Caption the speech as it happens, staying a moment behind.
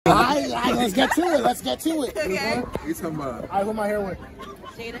Alright, let's get to it. Let's get to it. Okay. You talking about? Alright, who am I here with?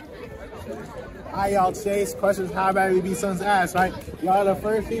 Jada. Alright, y'all. Today's question is how bad we beat someone's ass, right? Y'all are the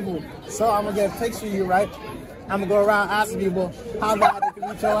first people. So I'm gonna get a picture of you, right? I'm gonna go around asking people how bad they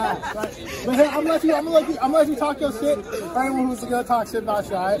can beat your ass, right? But hey, I'm gonna let you talk your shit. For anyone who's gonna talk shit about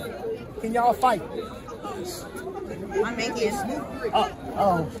you, alright? Can y'all fight? I'm making.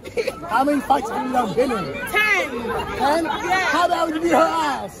 Oh. How many fights have you done been in? 10. 10? Yeah. How bad would you beat her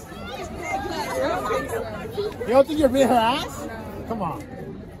ass? You don't think you're beating her ass? Come on.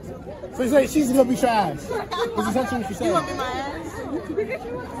 So you say she's gonna beat your ass. That's essentially what you said. You want to beat my ass?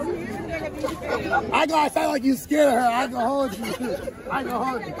 I gotta sound like you scared of her. I can hold you. I can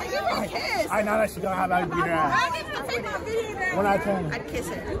hold you. I know that she's gonna have to beat her ass. When I turn. I'd kiss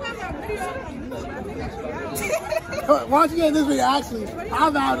her. Why don't you get this video actually? How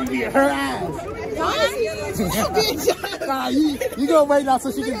about you beat her ass? Nah, you go wait now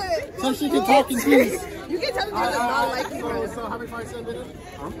so she can talk in peace. You can tell me I don't like you. So how many fights you done been in?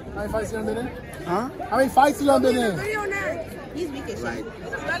 How many fights you done been in? Huh? How many fights you done been in? He's weak as shit.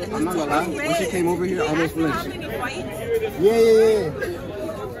 I'm not gonna lie. When she came over here, I almost flinched. Yeah.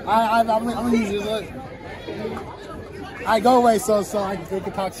 I'm gonna use it. Look. I go away so I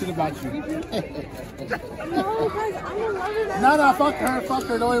can talk shit about you. No, fuck her.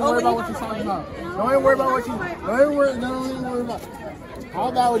 Don't even worry about what you're talking about. Don't even worry about what you. Don't even worry about. How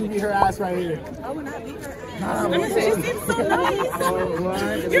bad would you beat her ass right here? I would not beat her ass. Nah, It seems so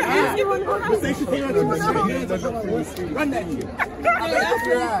nice. You're asking one more. Run that shit.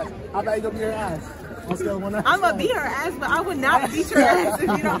 How bad you gonna beat her ass? I'm gonna beat her ass, but I would not beat your ass if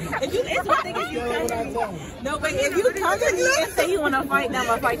you don't. It's one thing if you come to me. No, but if you come to me and say you wanna fight, then I'm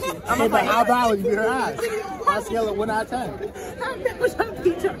gonna fight you. I'm gonna fight. How bad would you beat her ass? On a scale of 1 out of 10.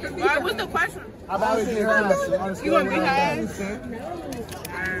 Alright, what's the question? How bad would you beat her ass? On a scale of 1 out of 10.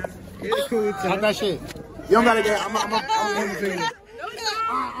 Talk that shit. You don't gotta get. I'm gonna to you.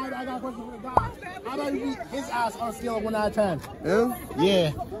 I got a question for the guy. How about you beat his ass on a scale of 1 out of 10? Him?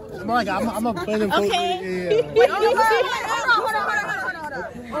 Yeah. I'm a play him. Okay. Yeah. Wait, hold on.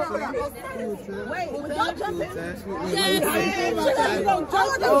 Wait, would y'all jump in? Yes. You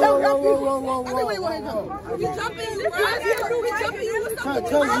jump in, you run. We jump in, you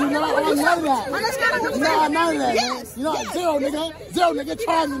Cause you know I'm none of that. I'm none of that. Yes. You know, zero nigga.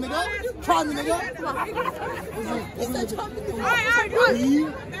 Try me, nigga.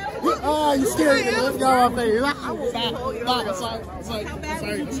 Oh, you scared, nigga. Let's go up there. Sorry.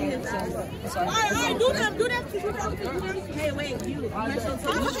 Alright, do that. Hey, wait, you.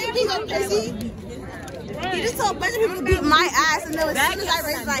 He just told a bunch of people to beat my ass, and then as soon as I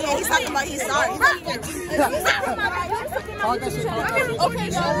raised my hand, he's talking about he's sorry. Okay,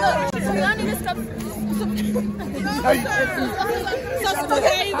 so look. So y'all need to stop.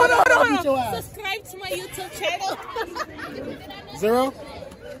 Hold on. Subscribe to my YouTube channel. 0?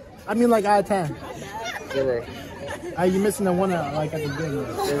 I mean like out of 10. 0. You missing the one at the beginning.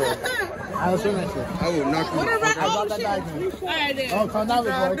 0. I was showing that shit. I will knock you. I dropped that bag. Alright, then. Oh, calm down, boy.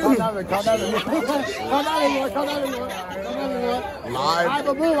 Calm down.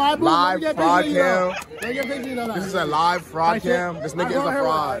 Live fraud cam. Take your picture, though. This is a live fraud cam. This nigga is a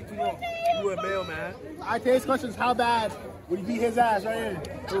fraud. You a mailman. I today's question is how bad would you beat his ass right here?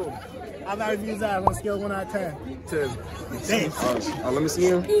 Cool. How bad would you beat his ass on a scale of 1 out of 10? 10. Damn. Oh, let me see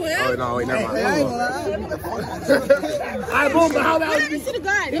him. Oh no, wait, never mind. Alright, boom. But how bad would you beat Let me see the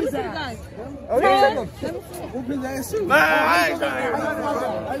guy. his ass? Okay, whoop his ass too. How you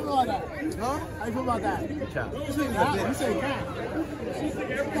feel about that? Huh? How you feel about that? You say cat.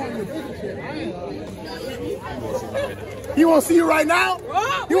 He won't see you right now?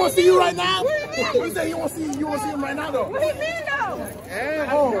 He won't see you right now? He said you won't see him right now though. What do you mean though?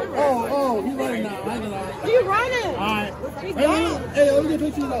 Oh, he's running now. I ain't gonna lie. You running? Alright. Hey, let me get a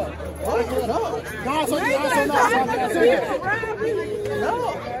picture though. They gonna know. Why you telling me that?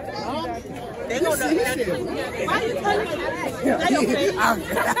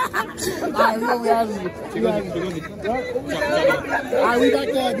 Alright, we back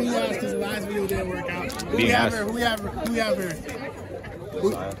there being asked because the last video didn't work out. Who we have here?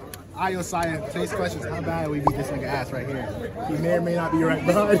 Ayo Science. Today's question is how bad we beat this nigga ass right here. He may or may not be right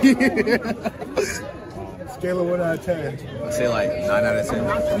behind you. Scale of 1 out of 10. I say like 9 out of 10.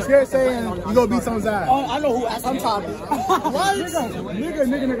 You scared saying you gonna beat someone's ass? Oh, I know who ass I'm talking. What?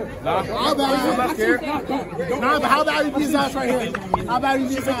 Nigga. How bad you scared? Nah, but how bad you beat his ass right here? How bad you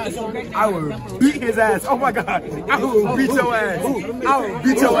beat his ass? I will beat his ass. Oh my god. I will beat your ass. I will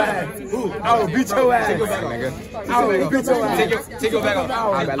beat your ass. I will beat your ass. Take your back, nigga. I will beat your ass. Take your back off. I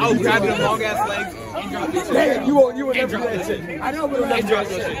will grab your long ass legs Damn, you will never do that shit. I know, but never do that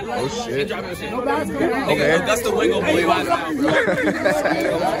shit. Oh shit. Okay. That's the wiggle boy right now.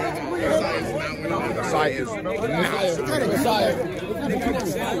 The site is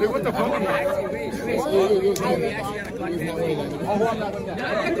What the fuck?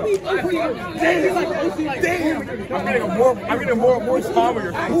 Damn! I'm getting more spot with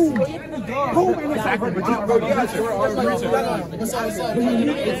your face. Exactly, but you go get it.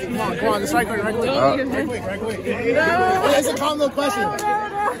 Come on, just right quick. Right quick. It's a combo question.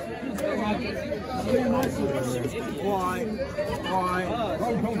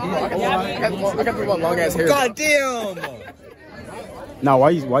 I got the long ass hair. God damn! Now, why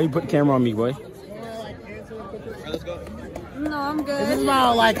you put the camera on me, boy? No, I'm good. This is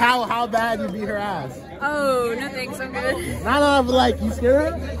about like how bad you beat her ass. Oh, no thanks, I'm good. Not but like you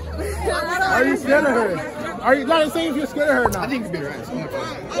scared of her? Are you scared of her? Are you not saying if you're scared of her or not? I think you can beat her ass. I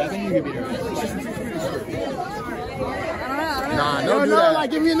think you can beat her ass. Nah, don't do that. Like,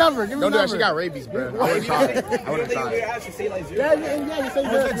 give me a number. Give me Don't a do number. that. She got rabies, bro. I would've tried it. Yeah, you say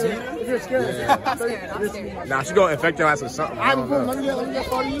if you're scared. I'm scared. Nah, she gonna infect your ass with something. I'm cool. Let me get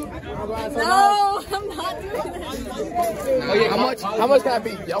part of you. No, I'm not doing that. How much can I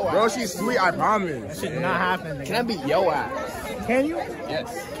beat yo ass? Bro, she's sweet, I promise. Shit not happening. Can I beat yo ass? Can you? Yes.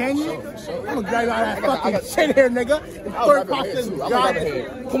 Can you? I'm gonna grab out that I fucking got- shit here, nigga. I'll grab her head too. I'm gonna grab her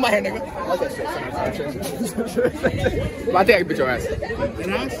head. Pull my hair, nigga. I like that shit. But I think I can beat your ass.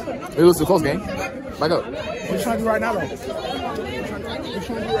 It was too close, gang. Back up. What you trying to do right now, though?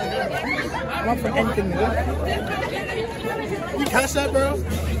 I'm up for anything, nigga. You catch that, bro?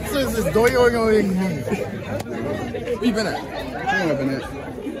 This is this doyoing. Where you been at? Where you been at?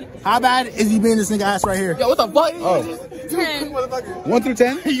 How bad is he being this nigga ass right here? Yo, what the fuck? Oh. 10. 1 through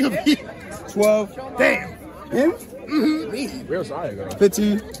 10? You beat 12. Damn. Him? Me. Real sorry, girl.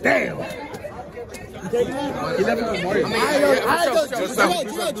 15. Damn. He never knows more. I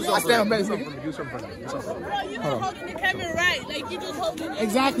stand up, man. You holding the camera right, like you just holding it.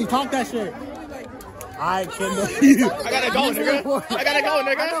 Exactly. Talk that shit. I can. I gotta go,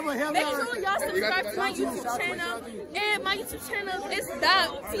 nigga. Make sure y'all subscribe to my YouTube channel. And my YouTube channel is that.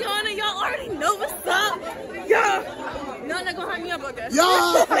 Tiana, y'all already know what's up. Yeah. Y'all not gonna hang me up about that. Yo!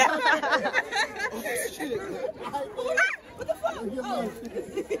 What the fuck? Oh.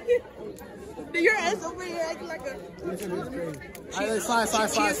 Your ass over here acting like a... Slide.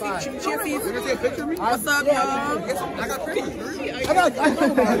 What's up, y'all? I got pretty.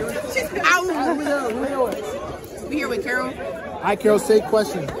 We here with Carol. Alright, Carol, say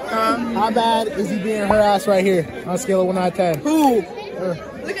question. How bad is he being her ass right here on a scale of 1 out of 10? Who?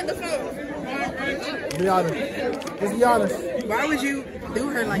 Look at the phone. Be honest. Just be honest. Why would you do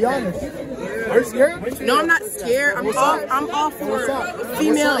her like Be honest. Are you scared? No, I'm not scared. I'm all for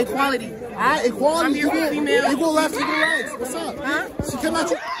female equality. Equality. I'm your female. Equal left, equal right. What's up? Huh? She come at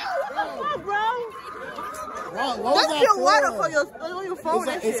you. What was That's that your for? water on your phone.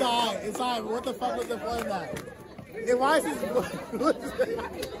 It's all. What the fuck was the point of that? Hey, why is this?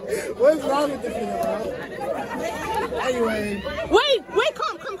 What's wrong with this nigga, bro? Anyway. Wait,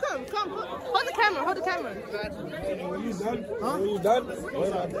 come. Hold the camera. When you done? Huh? When you done? Like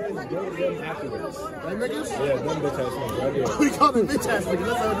niggas? Yeah, them bitch ass niggas right there. We call them bitch ass niggas.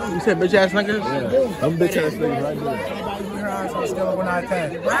 That's what it is. You said bitch ass niggas? Yeah, them bitch ass niggas right there. Her ass on a scale of 1 out of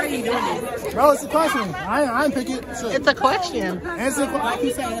 10. Why are you doing this? Bro, it's a question. I ain't pick it. So, It's a question. answer. Like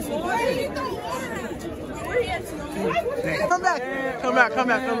you said, answer the question. Come back.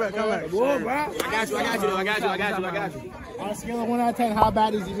 Whoa, bro. I got you. On a scale of 1 out of 10, how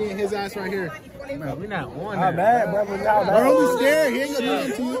bad is he being his ass right here? Bro, we not on that. How bad, bro? How bad? Bro, don't be scared. He ain't gonna do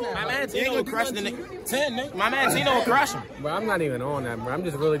nothing to you. My man Tino will crush the nigga. 10, nigga. My man Tino will crush him. Bro, I'm not even on that, bro. I'm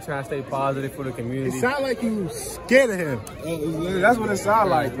just really trying to stay positive for the It community. sound like you scared of him. That's what it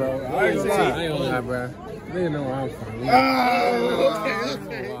sound like, bro. I ain't gonna lie, bro. Nigga know where I'm from. No.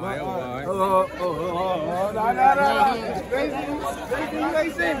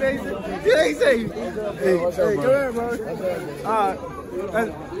 You ain't say. Hey, go ahead, bro.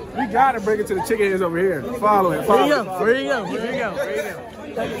 We gotta bring it to the chicken heads over here. Follow it. Where you go?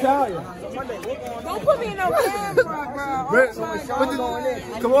 Don't put me in no camera, bro.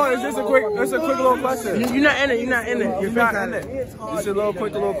 Come on, it's a quick little question. You're not in it. You're not in it. It's a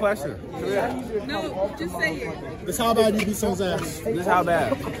quick little question. No, just say it. This how bad you beat someone's ass. This is how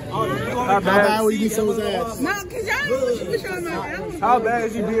bad. How bad would you beat someone's ass? No, because y'all know what you put your mouth. How bad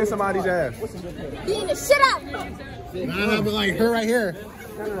is you beating somebody's ass? Beating the shit out. Nah, but like her right here.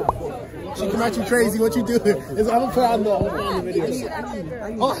 She come at you crazy. What you do? Is I'm gonna put on the video.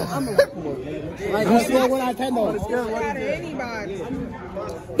 Oh, like I'm still 1 out of 10 though.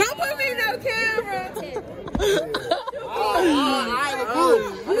 Don't put me in no camera. Alright, cool.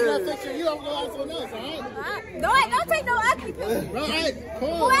 I'm gonna picture you. I'm gonna ask someone else. Alright. Don't take no ugly pictures. Alright,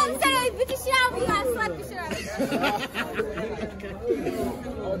 cool. Whoever say beat the shit out of me, I slap the shit out of you.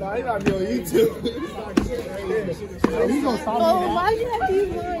 Oh no, he gotta be on YouTube. He's gonna stop me. Oh, why you have to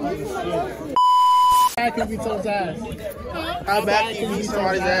use mine? How can beat someone's ass? How bad can you beat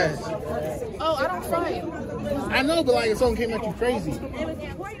somebody's ass? Oh, I don't fight. I know, but like if someone came at you crazy.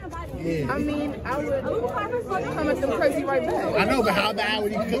 Yeah. I mean, I would come at them crazy right back. I know, but how bad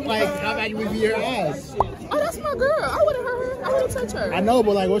would you how bad you would beat her ass? Oh, that's my girl. I wouldn't hurt her. I wouldn't touch her. I know,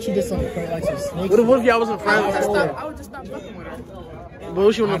 but like what you did some like some snakes. What if y'all wasn't friends with her? I would just stop fucking with her. But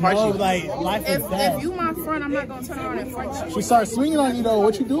what she wanna fight you? Like life is death. If you my friend, I'm not gonna turn around and fight you. She starts swinging on you though.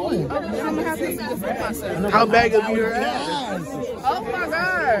 What you doing? I'm gonna have to defend myself. How bad could be her ass? Oh my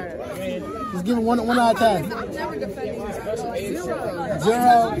god. Just give it 1 out of 10. I'm never defending myself. 0.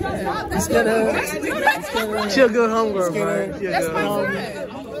 You scared her. She a good homegirl, bro. She a That's good my homegirl.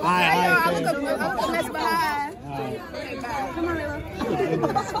 friend. Alright. I'm mess behind. Come on,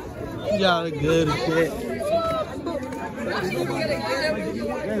 Layla. Y'all are good as shit. I'm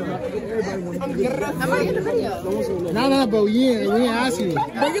already in the video. No, but we ain't ask you.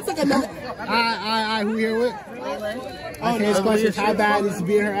 But you took a note. Who we here with? Okay, this question is how bad is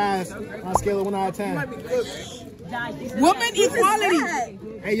beating her ass on a scale of 1 out of 10? Woman equality.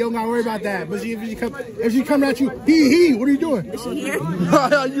 Hey, you don't gotta worry about that. But if she come at you, he, what are you doing? Is she here?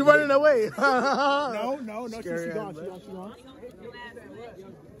 You running away? No, she gone.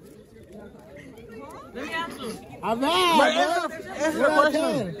 Let me ask you. I'm mad. Answer the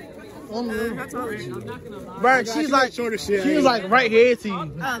question. Bro, she's like right here to you. Oh,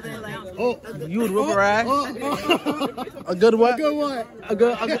 they're like, You would whip her ass. A good what? A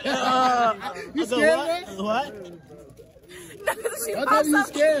good what? You scared? What? she How come you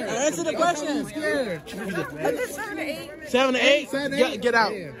scared? Answer the question. You scared? 7 to 8. Get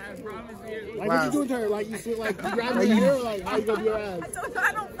out. Yeah. Like what you doing to her? Like you grab her hair? Like how you gonna be her ass?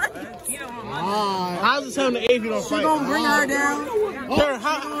 I don't fight. How's it 7 to 8 if you don't fight? She gonna bring her down.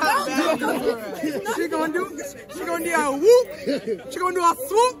 How bad She gonna do a whoop. She gonna do a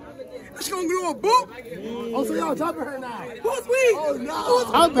swoop. She gonna do a boop. Oh, so y'all dropping her now? Who's we? Oh no!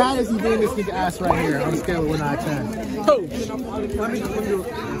 How bad is he being this nigga ass right here on a scale of 1 out of 10?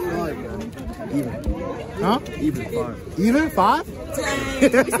 Even. Huh? Even 5. Even 5?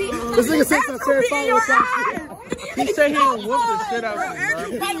 This nigga said some fair follow shit. He said he gonna whoop the shit out of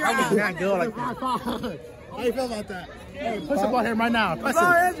you, bro. I'm not good like that. How you feel about that? Hey, push up on him right now. Press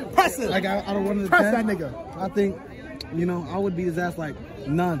it. Press it. Like out of 1 to 10, Press that nigga. I think, I would beat his ass like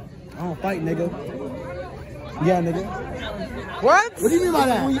none. I don't fight, nigga. Yeah, nigga. What? What do you mean by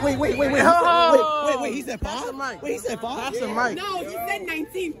that? Wait. He said 5? Wait, he said 5? That's the mic. No, he said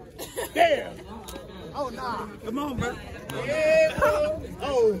 19. Damn. Oh nah. Come on, bro. Yeah, bro.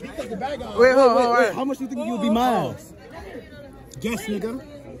 Oh, he took the bag off. Wait, hold on. How much do you think you would be mine? Guess, nigga.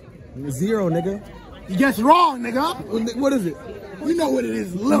 0, nigga. You guess wrong, nigga. What is it? You know what it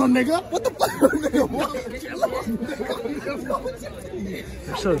is, little nigga. What the fuck, nigga?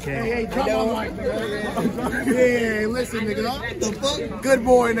 It's okay. Hey, drop my mic, nigga. Hey, listen, nigga. The fuck? Good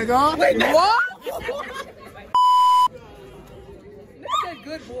boy, nigga. Wait, what? That's a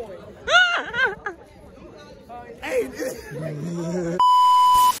good boy. Hey.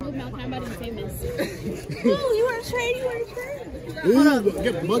 I'm about to be famous. Oh, you want to trade?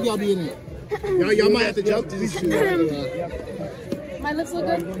 Get the bug y'all be in it. Y'all might have to jump to these shoes. My lips look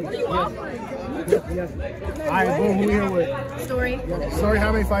good. What are you offering? Alright, boom, who we here with? Story. Sorry,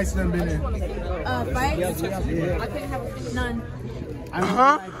 how many fights have been in? Fights? I couldn't have none.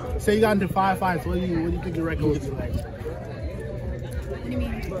 Say you got into 5 fights. What do you think your record would be like? What do you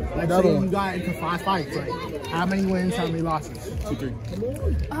mean? Like, say you got into 5 fights. Like, how many wins, how many losses? 2, 3.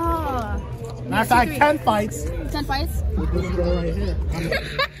 Matter of fact, 10 fights. 10 fights? This girl right here.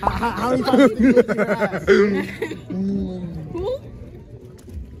 How many fights did you get in your ass? Who?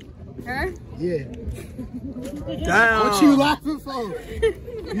 Her? Yeah. Damn. What you laughing for?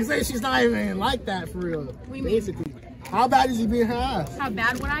 You say she's not even like that for real. Basically. How bad is he being her ass? How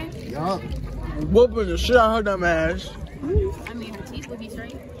bad would I? Yup. Whooping the shit out of her dumb ass. I mean, her teeth would be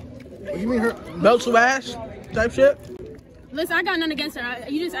straight. What you mean her? Belt to ass type shit. Listen, I got nothing against her.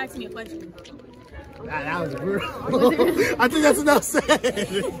 You just asked me a question. That was real. I think that's enough said.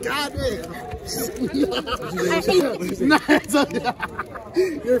 God damn. Nah, it's okay.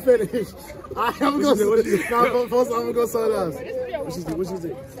 You're finished. I'm gonna go something else. What you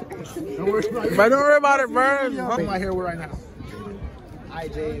think? Don't worry about it, burn. I'm my hair right now.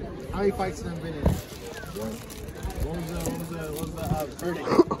 Alright, Jade. How many fights have been in? What was the verdict?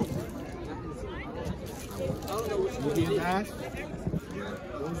 You being Ash?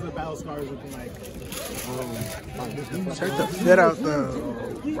 What was the battle scars looking like? Check the fit out though.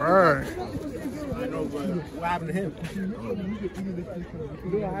 Burn. I know, but what happened to him?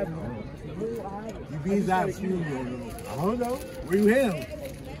 You beat his ass. I don't know. Where you hit him?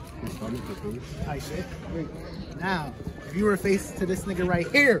 Type shit. Now, if you were face to this nigga right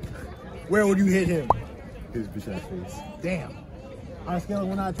here, where would you hit him? His bitch ass face. Damn. On a scale of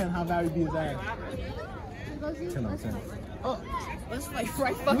 1 out of 10, how bad would you beat his ass? 10 out of 10. Oh, let's fight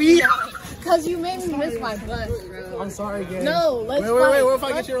right fucking now. Cause you made me miss my bus, bro. I'm sorry, gang. No, let's fight. Wait. What if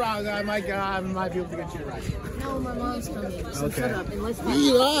I get you around? I might be able to get you right. No, my mom's coming. So Okay. shut up and let's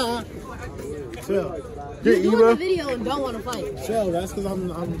fight. Chill. You're doing the video and don't want to fight. Chill. That's because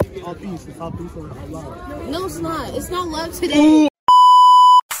I'm all peace. It's all peace and love. No, it's not. It's not love today.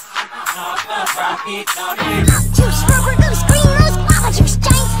 Two scrubber goose, green rose, guava juice,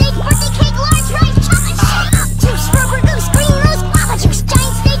 giant steak, birthday cake, large rice, chocolate shake. Two scrubber goose, green rose, guava juice,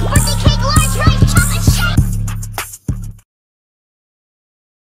 giant steak, birthday cake, large rice, chocolate shake.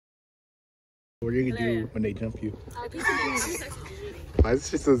 What are you gonna do when they jump you? Why is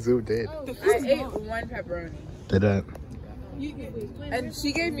it just so zoomed in? I ate one pepperoni. Did that? And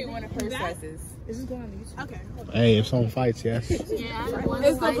she gave me one of her slices. Hey, if someone fights, yes. Yeah,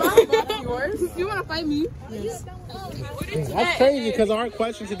 Is the box yours? you want to fight me? That's crazy because our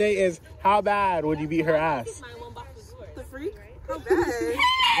question today is how bad would you beat her ass? The freak? How bad?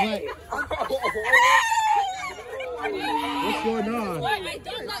 Like, what's going on? I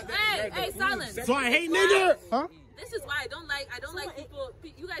don't like. Hey, silence. So I hate nigger. Huh? This is why I don't like people.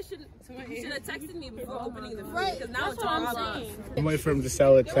 You guys should have texted me before opening the fridge because now it's all off. I'm waiting for him to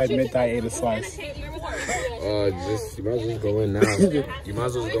sell it to admit that I ate a slice. You might as well go in now. You might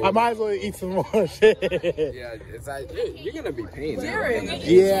as well go. I might as well eat some more shit. Yeah, it's like you're gonna be paying.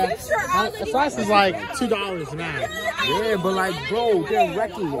 Yeah, a slice is like $2 now. Yeah, but like, bro, they're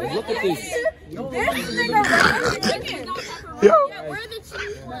wrecking you. Look at this. Yo. Where are the cheese? Where are the cheese?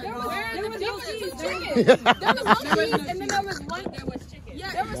 There was no cheese, and then there was one. There was chicken.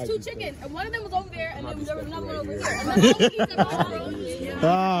 Yeah, there was 2 chickens, and one of them was over there, and then there was another one over here. And then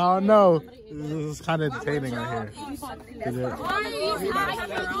I don't know. This is kind of entertaining right here.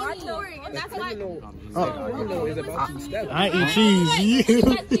 I eat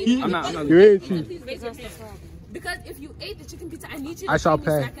cheese. I'm not. You ate cheese. Because if you ate the chicken pizza, I need you to I shall pay me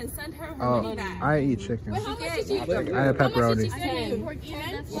so pay. I can send her Oh, money back. I eat chicken. how much did you I had pepperoni.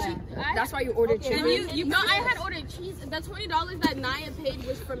 That's why you ordered chicken. No, I had ordered cheese. The $20 that Naya paid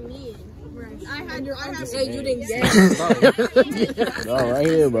was from me. I had Hey, you didn't get No, right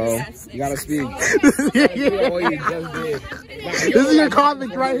here, bro. You gotta speak. This is your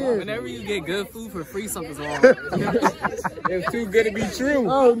convict right here. Whenever you get good food for free, something's wrong. It's too good to be true.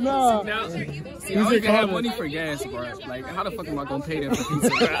 Oh no. Now, see, I don't even have money for gas, bro. Like, how the fuck am I gonna pay them for pizza,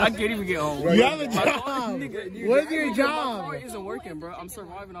 bro? I can't even get home. You have a My job. car- nigga, What is your My job? car isn't working, bro. I'm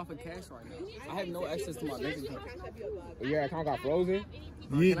surviving off of cash right now. I have no access to my bank account. Your account got frozen.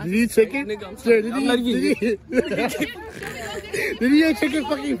 Did you eat chicken? Nigga, I'm Sir, I'm not even. did you eat chicken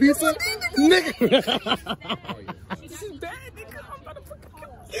fucking pizza? Nigga. This is bad, nigga. I'm about to fucking kill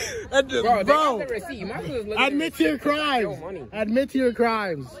Bro, they got Bro, the receipt. You might as well look at admit to your crimes. Admit to your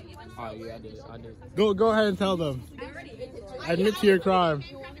crimes. Oh, yeah, I did. Go ahead and tell them. Admit to your crime.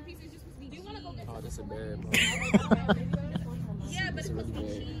 Oh, this is bad, bro. This is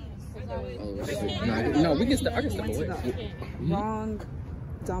really bad. No, we can step. I can step away. wrong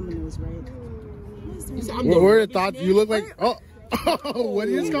Domino's, right? What were the thoughts? You look like what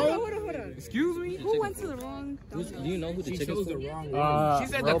is it called? Hold on. Excuse me? Who went to the wrong Do you know who the chicken is? She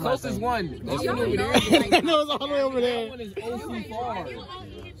said the closest one. This one over there. No, it's all the way over there. That one is OC far.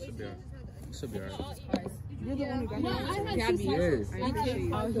 Should be alright. You're the one who got Gabby is.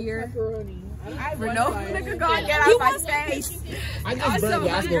 out here. For no nigga gonna get out my face. I just burned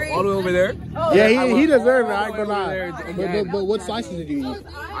basketball all the way over there. Yeah, he deserved it. I ain't gonna Over lie. there. But what slices did you eat?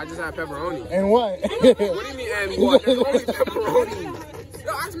 I just had pepperoni. And what? What do you mean, and what? There's only pepperoni.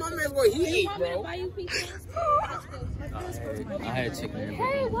 Yo, ask my man what he ate, bro. I had chicken.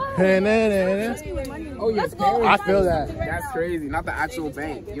 Oh, your parents. I feel that. That's crazy. Not the actual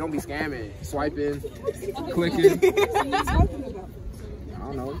bank. You don't be scamming, swiping, clicking. I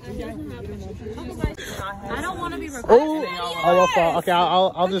don't know. I don't want to be recorded. Oh, okay.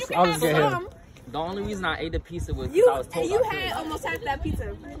 I'll just get him. The only reason I ate the pizza was because I was told You had almost half that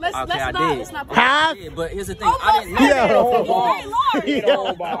pizza. Let's not half? Yeah, but here's the thing. I didn't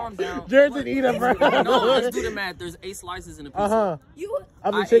know. Calm down. Jersey eat it, bro. No, let's do the math. There's 8 slices in the pizza.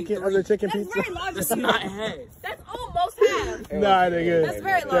 Of the chicken pizza. That's very large. That's not half. That's almost half. Nah, nigga. That's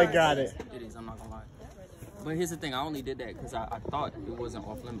very large. They got it. It is, I'm not gonna lie. But here's the thing, I only did that because I thought it wasn't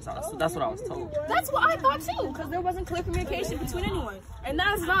off limits. So that's what I was told. That's what I thought too, because there wasn't clear communication between anyone. And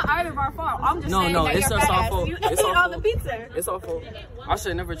that's not either of our fault. I'm just saying that it's you're just our fat fault. ass. You It's ate our all the fault. pizza. It's our fault. I should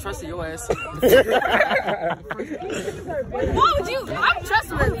have never trusted your ass. Why would you? I'm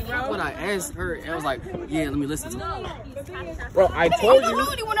trustworthy, bro. When I asked her, and I was like, yeah, let me listen to it. Bro, I told you.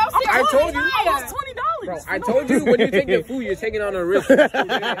 I told you. Almost $20. Bro, I told you when you take the food, you're taking on a risk. I'm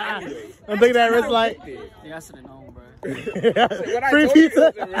thinking that risk like Yeah, I should have known, bro. free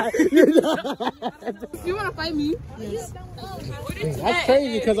pizza. You want to fight me? That's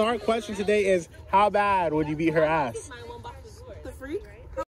crazy because our question today is how bad would you beat her ass?